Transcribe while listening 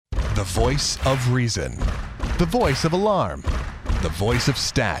The voice of reason. The voice of alarm. The voice of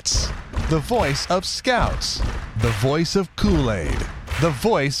stats. The voice of scouts. The voice of Kool-Aid. The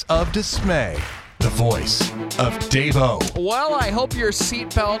voice of dismay. The voice of Dave-O. Well, I hope your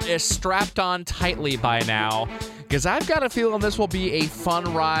seatbelt is strapped on tightly by now, because I've got a feeling this will be a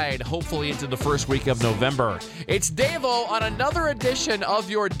fun ride, hopefully into the first week of November. It's Dave-O on another edition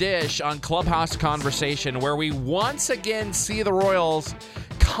of Your Dish on Clubhouse Conversation, where we once again see the Royals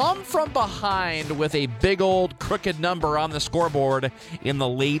come from behind with a big old crooked number on the scoreboard in the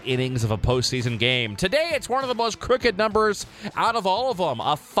late innings of a postseason game. Today, it's one of the most crooked numbers out of all of them,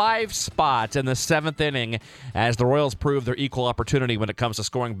 a 5 spot in the 7th inning, as the Royals prove their equal opportunity when it comes to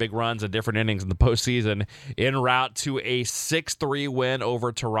scoring big runs in different innings in the postseason, en route to a 6-3 win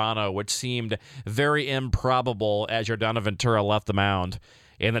over Toronto, which seemed very improbable as Yordano Ventura left the mound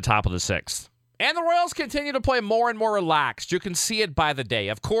in the top of the 6th. And the Royals continue to play more and more relaxed. You can see it by the day.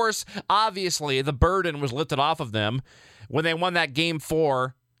 Of course, obviously, the burden was lifted off of them when they won that Game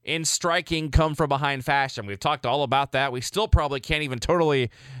 4 in striking come-from-behind fashion. We've talked all about that. We still probably can't even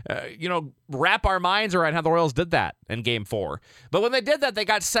totally, wrap our minds around how the Royals did that in Game 4. But when they did that, they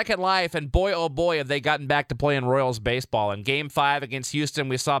got second life, and boy, oh boy, have they gotten back to playing Royals baseball. In Game 5 against Houston,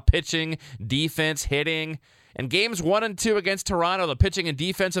 we saw pitching, defense, hitting. And games 1 and 2 against Toronto, the pitching and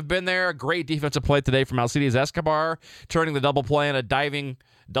defense have been there. A great defensive play today from Alcides Escobar, turning the double play in a diving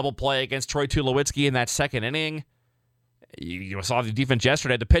double play against Troy Tulowitzki in that second inning. You saw the defense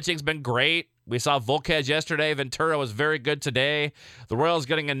yesterday. The pitching's been great. We saw Volquez yesterday. Ventura was very good today. The Royals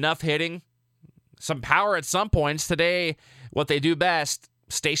getting enough hitting, some power at some points. Today, what they do best,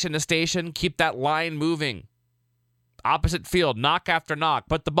 station to station, keep that line moving. Opposite field, knock after knock,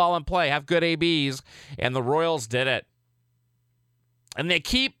 put the ball in play, have good ABs, and the Royals did it. And they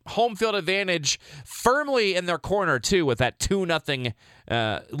keep home field advantage firmly in their corner, too, with that 2-0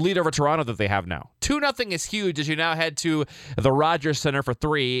 lead over Toronto that they have now. 2-0 is huge as you now head to the Rogers Center for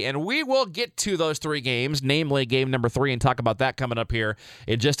 3, and we will get to those 3 games, namely game number 3, and talk about that coming up here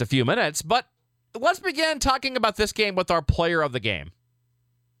in just a few minutes. But let's begin talking about this game with our player of the game.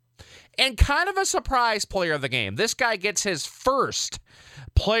 And kind of a surprise player of the game. This guy gets his first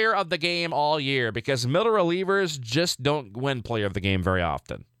player of the game all year because middle relievers just don't win player of the game very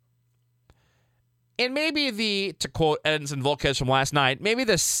often. And maybe to quote Edinson Volquez from last night, maybe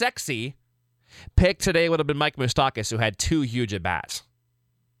the sexy pick today would have been Mike Moustakas, who had 2 huge at-bats.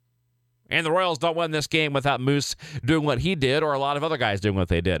 And the Royals don't win this game without Moose doing what he did or a lot of other guys doing what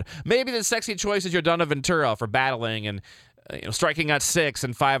they did. Maybe the sexy choice is Yordano Ventura for battling and striking out 6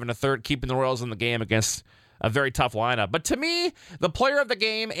 and 5 1/3, keeping the Royals in the game against a very tough lineup. But to me, the player of the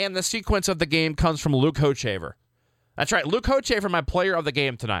game and the sequence of the game comes from Luke Hochevar. That's right, Luke Hochevar, my player of the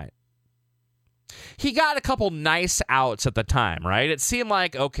game tonight. He got a couple nice outs at the time, right? It seemed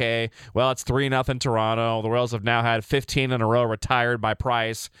like, okay, well, it's 3-0 Toronto. The Royals have now had 15 in a row retired by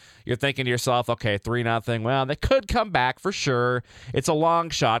Price. You're thinking to yourself, okay, 3-0. Well, they could come back for sure. It's a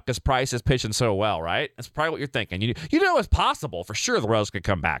long shot because Price is pitching so well, right? That's probably what you're thinking. You know it's possible for sure the Royals could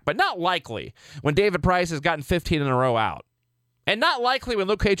come back, but not likely when David Price has gotten 15 in a row out. And not likely when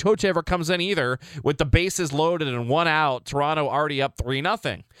Luke Hochevar comes in either with the bases loaded and 1 out, Toronto already up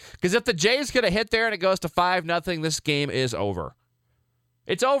 3-0. Because if the Jays get a hit there and it goes to 5-0, this game is over.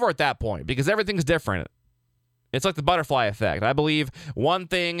 It's over at that point because everything's different. It's like the butterfly effect. I believe one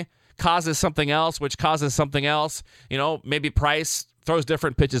thing causes something else, which causes something else. Maybe Price throws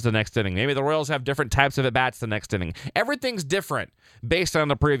different pitches the next inning. Maybe the Royals have different types of at-bats the next inning. Everything's different based on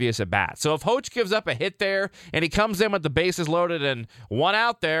the previous at-bat. So if Hoch gives up a hit there and he comes in with the bases loaded and 1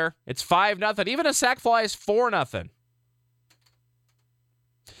 out there, it's 5-0. Even a sac fly is 4-0.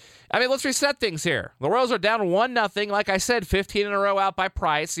 I mean, let's reset things here. The Royals are down 1-0. Like I said, 15 in a row out by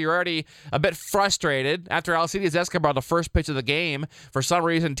Price. You're already a bit frustrated after Alcides Escobar, the first pitch of the game. For some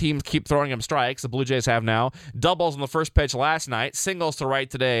reason, teams keep throwing him strikes. The Blue Jays have now. Doubles on the first pitch last night. Singles to right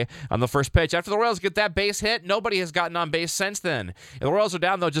today on the first pitch. After the Royals get that base hit, nobody has gotten on base since then. If the Royals are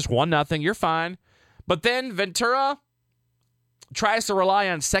down, though, just 1-0. You're fine. But then Ventura tries to rely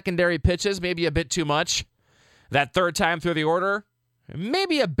on secondary pitches, maybe a bit too much. That third time through the order,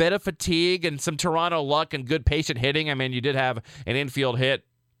 maybe a bit of fatigue and some Toronto luck and good patient hitting. I mean, you did have an infield hit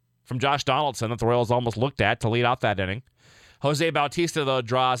from Josh Donaldson that the Royals almost looked at to lead off that inning. Jose Bautista, though,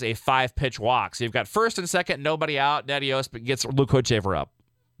 draws a 5-pitch walk. So you've got first and second, nobody out. Nadios gets Luke Hochevar up.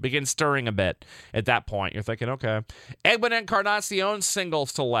 Begins stirring a bit at that point. You're thinking, okay. Edwin Encarnacion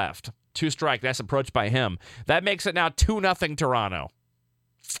singles to left. 2 strike. That's approached by him. That makes it now 2-0 Toronto.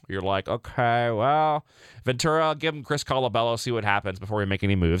 You're like, okay, well, Ventura, give him Chris Colabello, see what happens before we make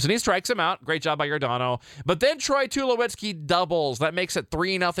any moves. And he strikes him out. Great job by Giordano. But then Troy Tulowitzki doubles. That makes it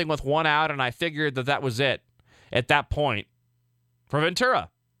 3-0 with one out, and I figured that was it at that point for Ventura.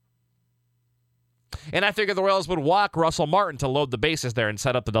 And I figured the Royals would walk Russell Martin to load the bases there and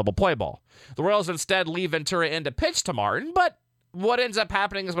set up the double play ball. The Royals instead leave Ventura in to pitch to Martin, but what ends up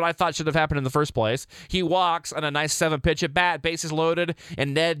happening is what I thought should have happened in the first place. He walks on a nice 7-pitch at bat, bases loaded,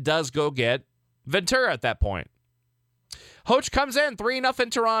 and Ned does go get Ventura at that point. Hoach comes in,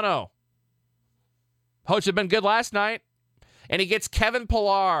 3-0 Toronto. Hoach had been good last night, and he gets Kevin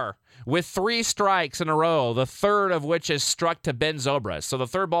Pillar with 3 strikes in a row, the third of which is struck to Ben Zobrist. So the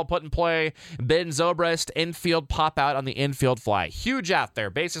third ball put in play, Ben Zobrist, infield pop out on the infield fly. Huge out there.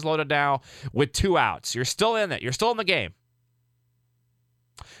 Bases loaded now with 2 outs. You're still in it. You're still in the game.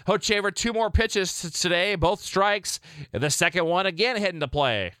 Hochevar, 2 more pitches today, both strikes. The second one again hit into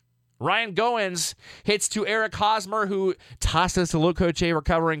play. Ryan Goins hits to Eric Hosmer, who tosses to Luke Hochevar,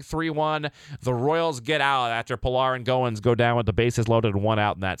 covering 3-1. The Royals get out after Pillar and Goins go down with the bases loaded and 1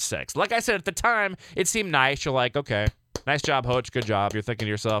 out in that 6th. Like I said, at the time, it seemed nice. You're like, okay, nice job, Hoach. Good job. You're thinking to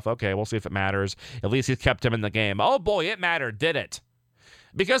yourself, okay, we'll see if it matters. At least he's kept him in the game. Oh, boy, it mattered, did it?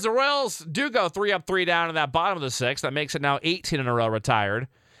 Because the Royals do go 3 up, 3 down in that bottom of the 6th. That makes it now 18 in a row retired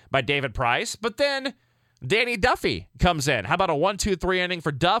by David Price. But then Danny Duffy comes in. How about a 1-2-3 inning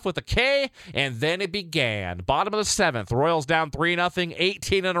for Duff with a K? And then it began. Bottom of the 7th. Royals down 3-0.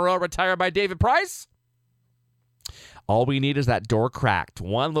 18 in a row retired by David Price. All we need is that door cracked.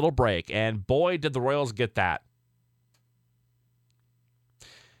 One little break. And boy, did the Royals get that.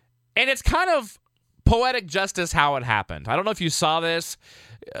 And it's kind of poetic justice how it happened. I don't know if you saw this.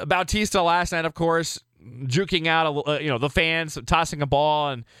 Bautista last night, of course, juking out, the fans, tossing a ball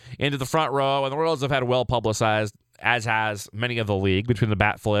and into the front row, and the Royals have had well publicized, as has many of the league, between the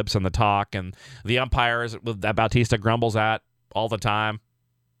bat flips and the talk and the umpires that Bautista grumbles at all the time.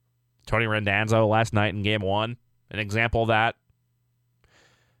 Tony Randazzo last night in Game 1, an example of that.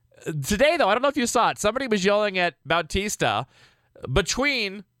 Today, though, I don't know if you saw it. Somebody was yelling at Bautista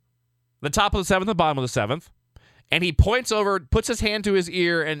between the top of the 7th and the bottom of the 7th. And he points over, puts his hand to his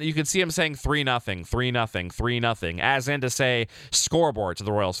ear, and you can see him saying 3-0, 3-0, 3-0, as in to say scoreboard to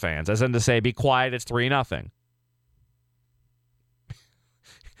the Royals fans, as in to say be quiet, it's 3-0.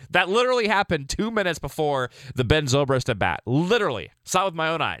 That literally happened 2 minutes before the Ben Zobrist at bat. Literally. Saw it with my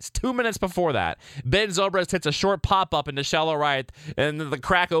own eyes. 2 minutes before that. Ben Zobrist hits a short pop-up into shallow right, and the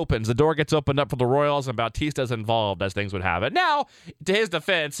crack opens. The door gets opened up for the Royals, and Bautista's involved, as things would have it. Now, to his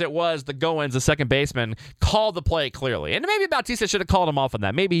defense, it was the Goins, the second baseman, called the play clearly. And maybe Bautista should have called him off on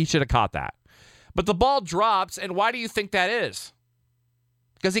that. Maybe he should have caught that. But the ball drops, and why do you think that is?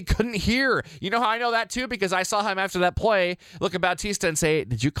 Because he couldn't hear. You know how I know that, too? Because I saw him after that play look at Bautista and say,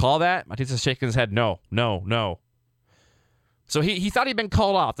 did you call that? Bautista's shaking his head, no. So he thought he'd been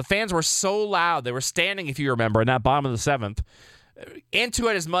called off. The fans were so loud. They were standing, if you remember, in that bottom of the 7th, into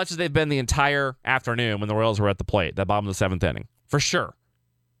it as much as they've been the entire afternoon when the Royals were at the plate, that bottom of the 7th inning, for sure.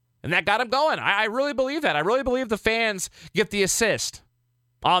 And that got him going. I really believe that. I really believe the fans get the assist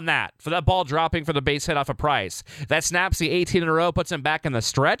on that, for that ball dropping for the base hit off of Price. That snaps the 18 in a row, puts him back in the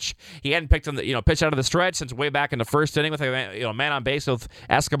stretch. He hadn't picked him, pitch out of the stretch since way back in the first inning with a man on base with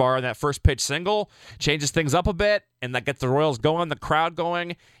Escobar in that first pitch single. Changes things up a bit, and that gets the Royals going, the crowd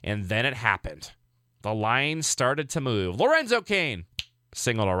going, and then it happened. The line started to move. Lorenzo Cain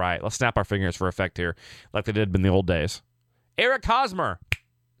singled all right. Let's snap our fingers for effect here, like they did in the old days. Eric Hosmer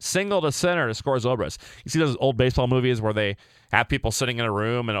single to center to score Zobrist. You see those old baseball movies where they have people sitting in a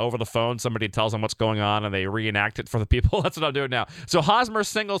room and over the phone somebody tells them what's going on and they reenact it for the people? That's what I'm doing now. So Hosmer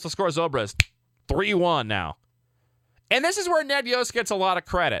singles to score Zobrist. 3-1 now. And this is where Ned Yost gets a lot of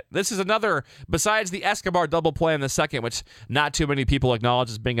credit. This is another, besides the Escobar double play in the second, which not too many people acknowledge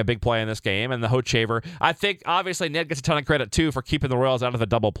as being a big play in this game, and the Hochevar. I think, obviously, Ned gets a ton of credit, too, for keeping the Royals out of the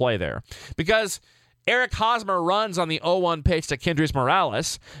double play there. Because Eric Hosmer runs on the 0-1 pitch to Kendrys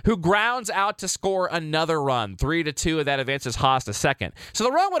Morales, who grounds out to score another run. 3-2, and that advances Haas to second. So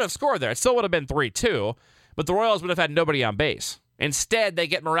the run would have scored there. It still would have been 3-2, but the Royals would have had nobody on base. Instead, they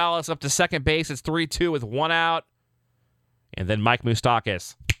get Morales up to second base. It's 3-2 with 1 out. And then Mike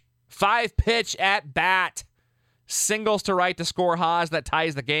Moustakas, 5-pitch at bat. Singles to right to score Haas. That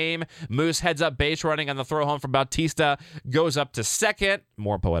ties the game. Moose heads up base running on the throw home from Bautista. Goes up to second.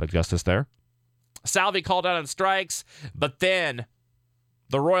 More poetic justice there. Salvi called out on strikes, but then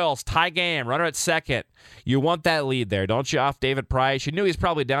The Royals tie game, runner at second. You want that lead there, don't you, off David Price? You knew he's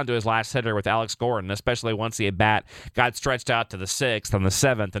probably down to his last hitter with Alex Gordon, especially once the at-bat got stretched out to the 6th and the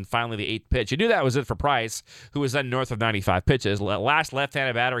 7th and finally the 8th pitch. You knew that was it for Price, who was then north of 95 pitches. Last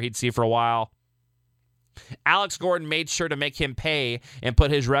left-handed batter he'd see for a while. Alex Gordon made sure to make him pay and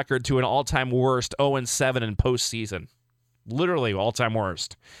put his record to an all-time worst 0-7 in postseason. Literally all-time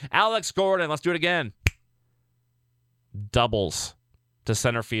worst. Alex Gordon, let's do it again. Doubles to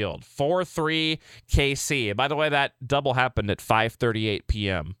center field. 4-3 KC. And by the way, that double happened at 5:38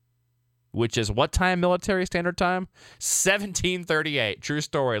 p.m., which is what time, military standard time? 17:38. True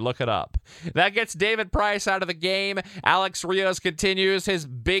story. Look it up. That gets David Price out of the game. Alex Rios continues his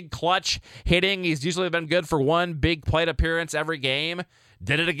big clutch hitting. He's usually been good for one big plate appearance every game.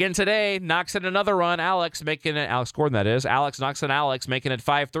 Did it again today. Knocks in another run. Alex Gordon, that is. Alex knocks in Alex, making it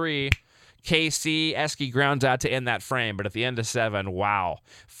 5-3. KC, Eske grounds out to end that frame, but at the end of 7, wow.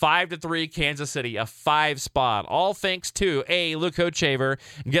 5-3 Kansas City, a 5 spot. All thanks to Luke Hochevar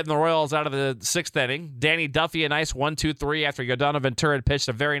getting the Royals out of the 6th inning. Danny Duffy, a nice 1-2-3 after Yordano Ventura had pitched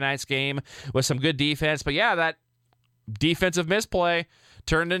a very nice game with some good defense. But yeah, that defensive misplay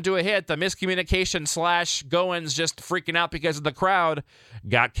turned into a hit. The miscommunication / Goins just freaking out because of the crowd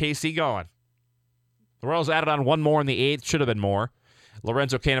got KC going. The Royals added on one more in the 8th. Should have been more.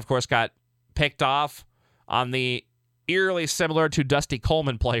 Lorenzo Cain, of course, got picked off on the eerily similar to Dusty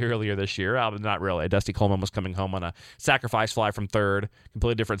Coleman play earlier this year. Not really. Dusty Coleman was coming home on a sacrifice fly from third.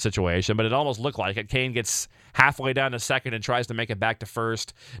 Completely different situation, but it almost looked like it. Cain gets halfway down to second and tries to make it back to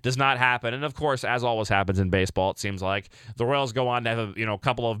first. Does not happen. And, of course, as always happens in baseball, it seems like, the Royals go on to have a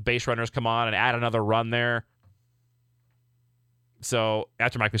couple of base runners come on and add another run there. So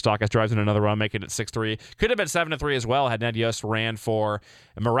after Mike Moustakas drives in another run, making it 6-3. Could have been 7-3 as well had Ned Yost ran for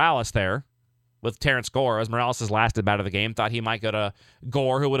Morales there with Terrence Gore, as Morales' last at bat of the game. Thought he might go to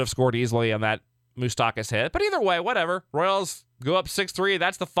Gore, who would have scored easily on that Moustakas hit. But either way, whatever. Royals go up 6-3.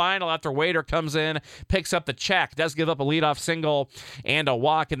 That's the final after Wader comes in, picks up the check, does give up a leadoff single and a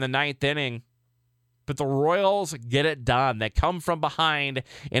walk in the 9th inning. But the Royals get it done. They come from behind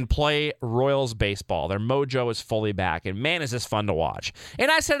and play Royals baseball. Their mojo is fully back. And man, is this fun to watch.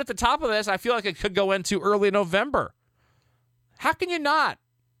 And I said at the top of this, I feel like it could go into early November. How can you not?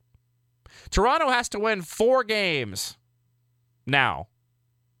 Toronto has to win 4 games now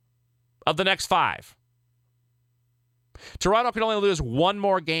of the next 5. Toronto can only lose 1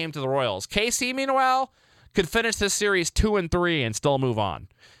 more game to the Royals. KC, meanwhile, could finish this series 2-3 and still move on.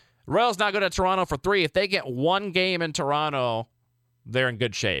 Royals not go to Toronto for 3. If they get 1 game in Toronto, they're in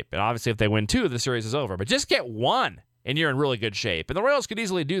good shape. And obviously, if they win 2, the series is over. But just get 1, and you're in really good shape. And the Royals could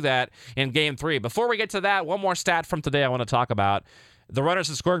easily do that in Game 3. Before we get to that, one more stat from today I want to talk about. The runners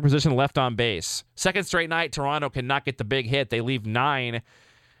in scoring position left on base. Second straight night, Toronto cannot get the big hit. They leave 9,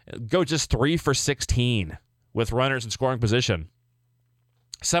 go just 3 for 16 with runners in scoring position.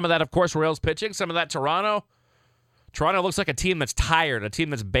 Some of that, of course, Royals pitching. Some of that, Toronto. Toronto looks like a team that's tired, a team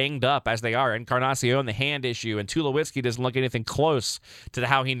that's banged up as they are. Encarnacion, the hand issue, and Tulowitzki doesn't look anything close to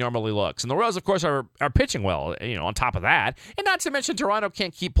how he normally looks. And the Royals, of course, are pitching well, on top of that. And not to mention, Toronto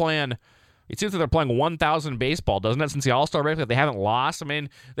can't keep playing. It seems like they're playing 1,000 baseball, doesn't it, since the All-Star break? Like they haven't lost. I mean,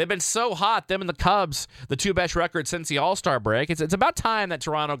 they've been so hot, them and the Cubs, the 2 best records since the All-Star break. It's about time that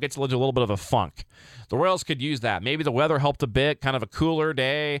Toronto gets into a little bit of a funk. The Royals could use that. Maybe the weather helped a bit, kind of a cooler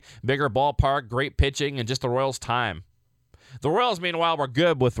day, bigger ballpark, great pitching, and just the Royals' time. The Royals, meanwhile, were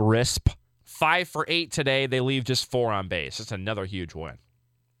good with RISP. 5 for 8 today. They leave just 4 on base. It's another huge win.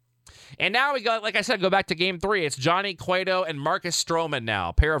 And now we go, like I said, go back to Game 3. It's Johnny Cueto and Marcus Stroman now,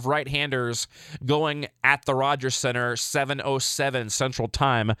 a pair of right-handers going at the Rogers Center, 7:07 Central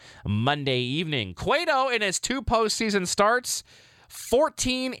Time, Monday evening. Cueto, in his 2 postseason starts,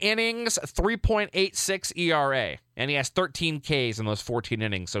 14 innings, 3.86 ERA. And he has 13 Ks in those 14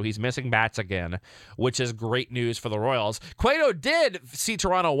 innings, so he's missing bats again, which is great news for the Royals. Cueto did see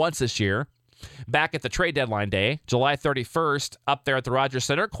Toronto once this year, back at the trade deadline day, July 31st, up there at the Rogers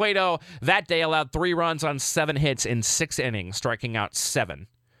Center. Cueto that day allowed 3 runs on 7 hits in 6 innings, striking out 7.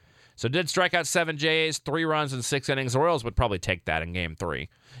 So did strike out 7 Jays, 3 runs in 6 innings. The Royals would probably take that in Game 3.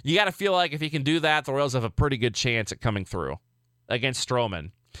 You got to feel like if he can do that, the Royals have a pretty good chance at coming through against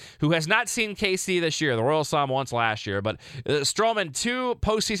Stroman, who has not seen KC this year. The Royals saw him once last year, but Stroman, 2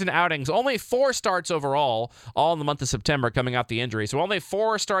 postseason outings, only 4 starts overall, all in the month of September coming off the injury. So only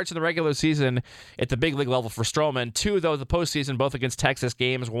 4 starts in the regular season at the big league level for Stroman. 2, though, the postseason, both against Texas,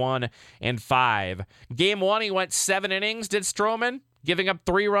 games 1 and 5. Game 1, he went 7 innings, did Stroman, giving up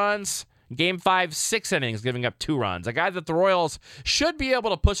 3 runs, Game 5, 6 innings, giving up 2 runs. A guy that the Royals should be able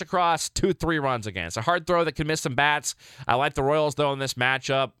to push across 2-3 runs against. A hard throw that can miss some bats. I like the Royals, though, in this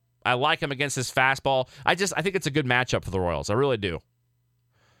matchup. I like him against his fastball. I think it's a good matchup for the Royals. I really do.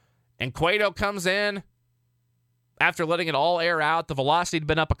 And Cueto comes in after letting it all air out. The velocity had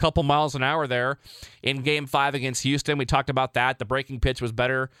been up a couple miles an hour there in Game 5 against Houston. We talked about that. The breaking pitch was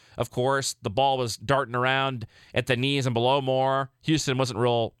better, of course. The ball was darting around at the knees and below more. Houston wasn't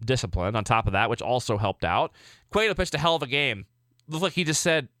real disciplined on top of that, which also helped out. Cueto pitched a hell of a game. Looked like he just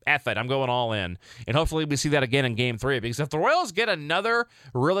said, F it, I'm going all in. And hopefully we see that again in Game 3. Because if the Royals get another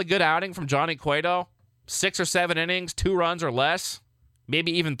really good outing from Johnny Cueto, 6 or 7 innings, 2 runs or less,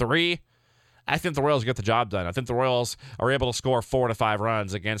 maybe even 3, I think the Royals get the job done. I think the Royals are able to score 4 to 5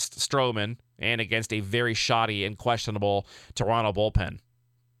 runs against Stroman and against a very shoddy and questionable Toronto bullpen.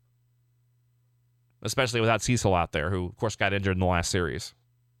 Especially without Cecil out there, who, of course, got injured in the last series.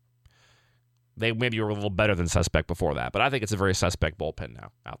 They maybe were a little better than suspect before that, but I think it's a very suspect bullpen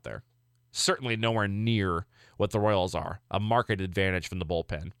now out there. Certainly nowhere near what the Royals are. A market advantage from the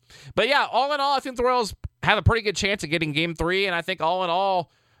bullpen. But yeah, all in all, I think the Royals have a pretty good chance of getting Game 3, and I think all in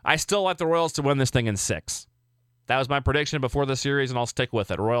all, I still like the Royals to win this thing in 6. That was my prediction before the series, and I'll stick with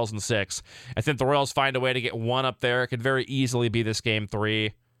it. Royals in 6. I think the Royals find a way to get 1 up there. It could very easily be this Game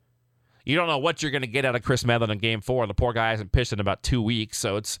 3. You don't know what you're going to get out of Chris Medlin in Game 4. The poor guy hasn't pitched in about 2 weeks,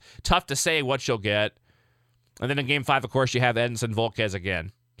 so it's tough to say what you'll get. And then in Game 5, of course, you have Edinson Volquez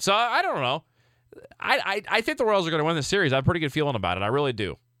again. So I don't know. I think the Royals are going to win this series. I have a pretty good feeling about it. I really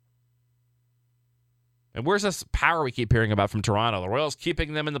do. And where's this power we keep hearing about from Toronto? The Royals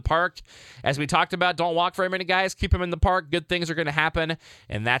keeping them in the park. As we talked about, don't walk very many guys. Keep them in the park. Good things are going to happen.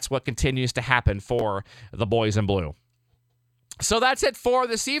 And that's what continues to happen for the boys in blue. So that's it for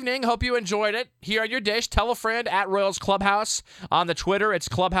this evening. Hope you enjoyed it. Here on your dish, tell a friend at Royals Clubhouse on the Twitter. It's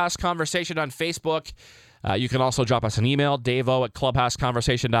Clubhouse Conversation on Facebook. You can also drop us an email,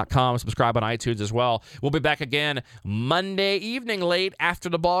 davo@clubhouseconversation.com. Subscribe on iTunes as well. We'll be back again Monday evening late after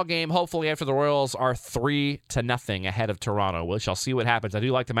the ball game, hopefully after the Royals are 3-0 ahead of Toronto. We shall see what happens. I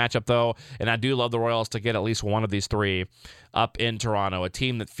do like the matchup, though, and I do love the Royals to get at least one of these 3 up in Toronto, a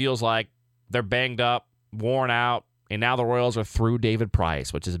team that feels like they're banged up, worn out, and now the Royals are through David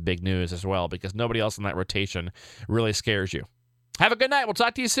Price, which is big news as well because nobody else in that rotation really scares you. Have a good night. We'll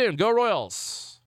talk to you soon. Go Royals.